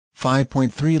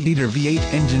5.3-liter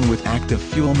V8 engine with active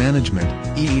fuel management,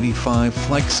 E85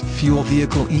 flex fuel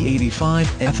vehicle, E85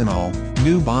 ethanol,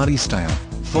 new body style,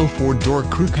 full 4-door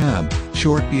crew cab,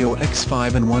 short BOX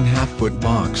 5.5-foot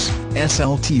box,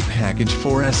 SLT package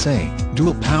 4SA,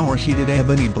 dual power heated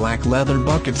ebony black leather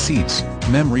bucket seats,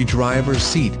 memory driver's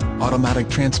seat, automatic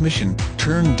transmission,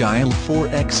 turn dial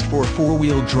 4x4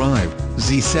 4-wheel drive,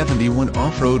 Z71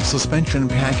 off-road suspension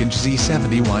package,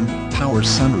 Z71, power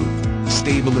sunroof,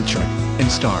 stable electric,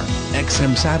 and Star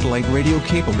XM satellite radio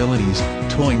capabilities,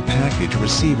 towing package,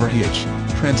 receiver hitch,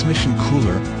 transmission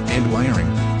cooler, and wiring,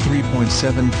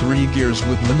 3.73 gears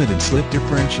with limited slip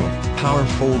differential, power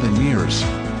fold-in mirrors.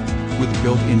 With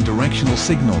built-in directional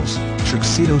signals,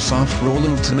 Tuxedo soft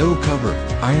rolling tonneau cover,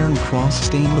 iron cross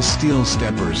stainless steel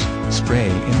steppers, spray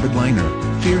and bed liner,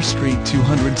 Fear Street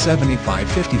 275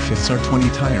 55ths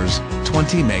R20 tires,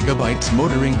 20 megabytes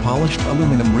motoring, polished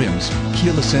aluminum rims,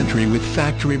 keyless entry with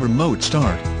factory remote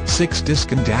start,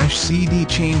 6-disc and dash CD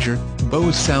changer,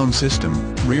 Bose sound system,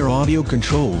 rear audio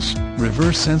controls,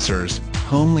 reverse sensors,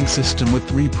 homelink system with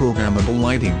 3 programmable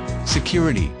lighting,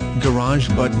 security, garage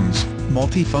buttons,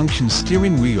 multi-function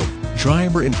steering wheel,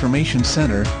 driver information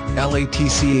center,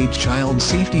 LATCH child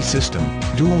safety system,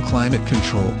 dual climate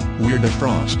control, rear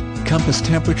defrost, compass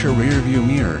temperature, rear view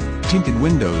mirror, tinted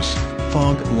windows,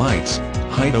 fog lights,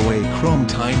 hideaway chrome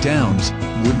tie-downs,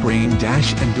 wood grain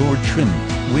dash and door trim,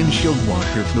 windshield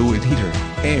washer fluid heater,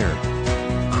 air,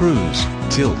 cruise,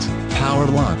 tilt, power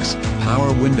locks,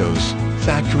 power windows,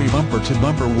 factory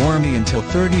bumper-to-bumper warranty until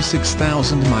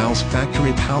 36,000 miles,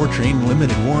 factory powertrain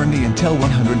limited warranty until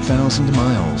 100,000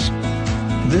 miles.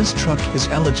 This truck is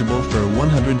eligible for a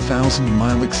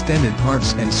 100,000-mile extended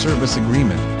parts and service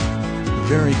agreement.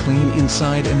 Very clean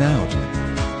inside and out.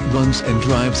 Runs and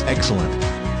drives excellent.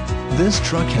 This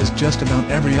truck has just about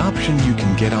every option you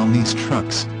can get on these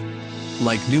trucks.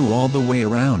 Like new all the way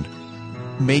around.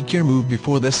 Make your move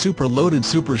before this super loaded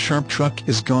super sharp truck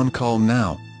is gone. Call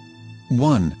now.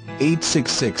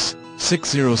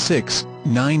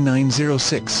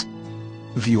 1-866-606-9906.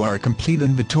 View our complete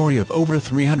inventory of over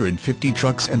 350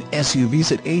 trucks and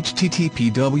SUVs at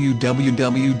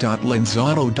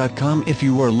http://www.lenzauto.com. If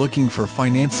you are looking for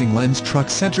financing, Lenz Truck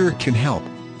Center can help.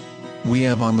 We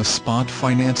have on-the-spot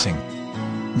financing.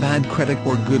 Bad credit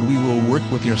or good, we will work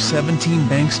with your 17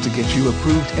 banks to get you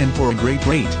approved and for a great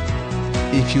rate.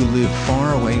 If you live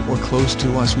far away or close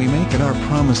to us, we make it our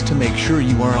promise to make sure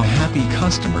you are a happy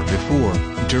customer before,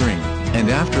 during, and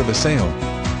after the sale.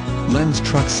 Lenz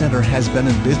Truck Center has been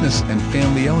in business and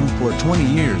family-owned for 20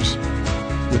 years.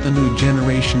 With a new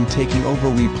generation taking over,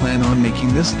 we plan on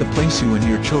making this the place you and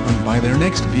your children buy their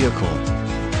next vehicle.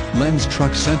 Lenz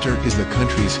Truck Center is the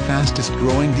country's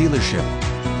fastest-growing dealership.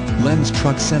 Lenz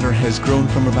Truck Center has grown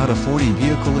from about a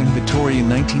 40-vehicle inventory in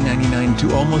 1999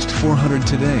 to almost 400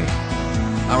 today.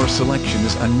 Our selection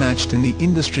is unmatched in the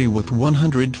industry, with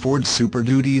 100 Ford Super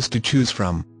Duties to choose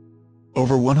from.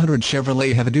 Over 100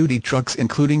 Chevrolet heavy-duty trucks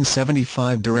including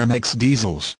 75 Duramax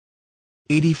diesels.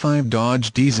 85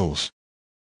 Dodge diesels.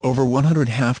 Over 100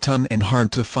 half-ton and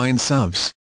hard-to-find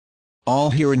SUVs. All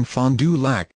here in Fond Du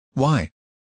Lac. Why?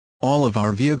 All of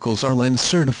our vehicles are Lenz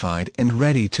certified and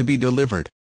ready to be delivered.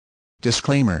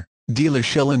 Disclaimer: dealers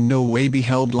shall in no way be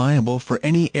held liable for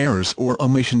any errors or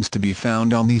omissions to be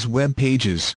found on these web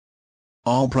pages.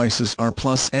 All prices are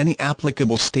plus any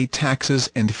applicable state taxes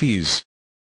and fees.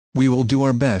 We will do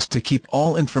our best to keep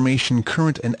all information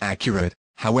current and accurate,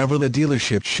 however the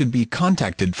dealership should be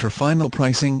contacted for final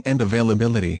pricing and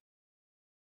availability.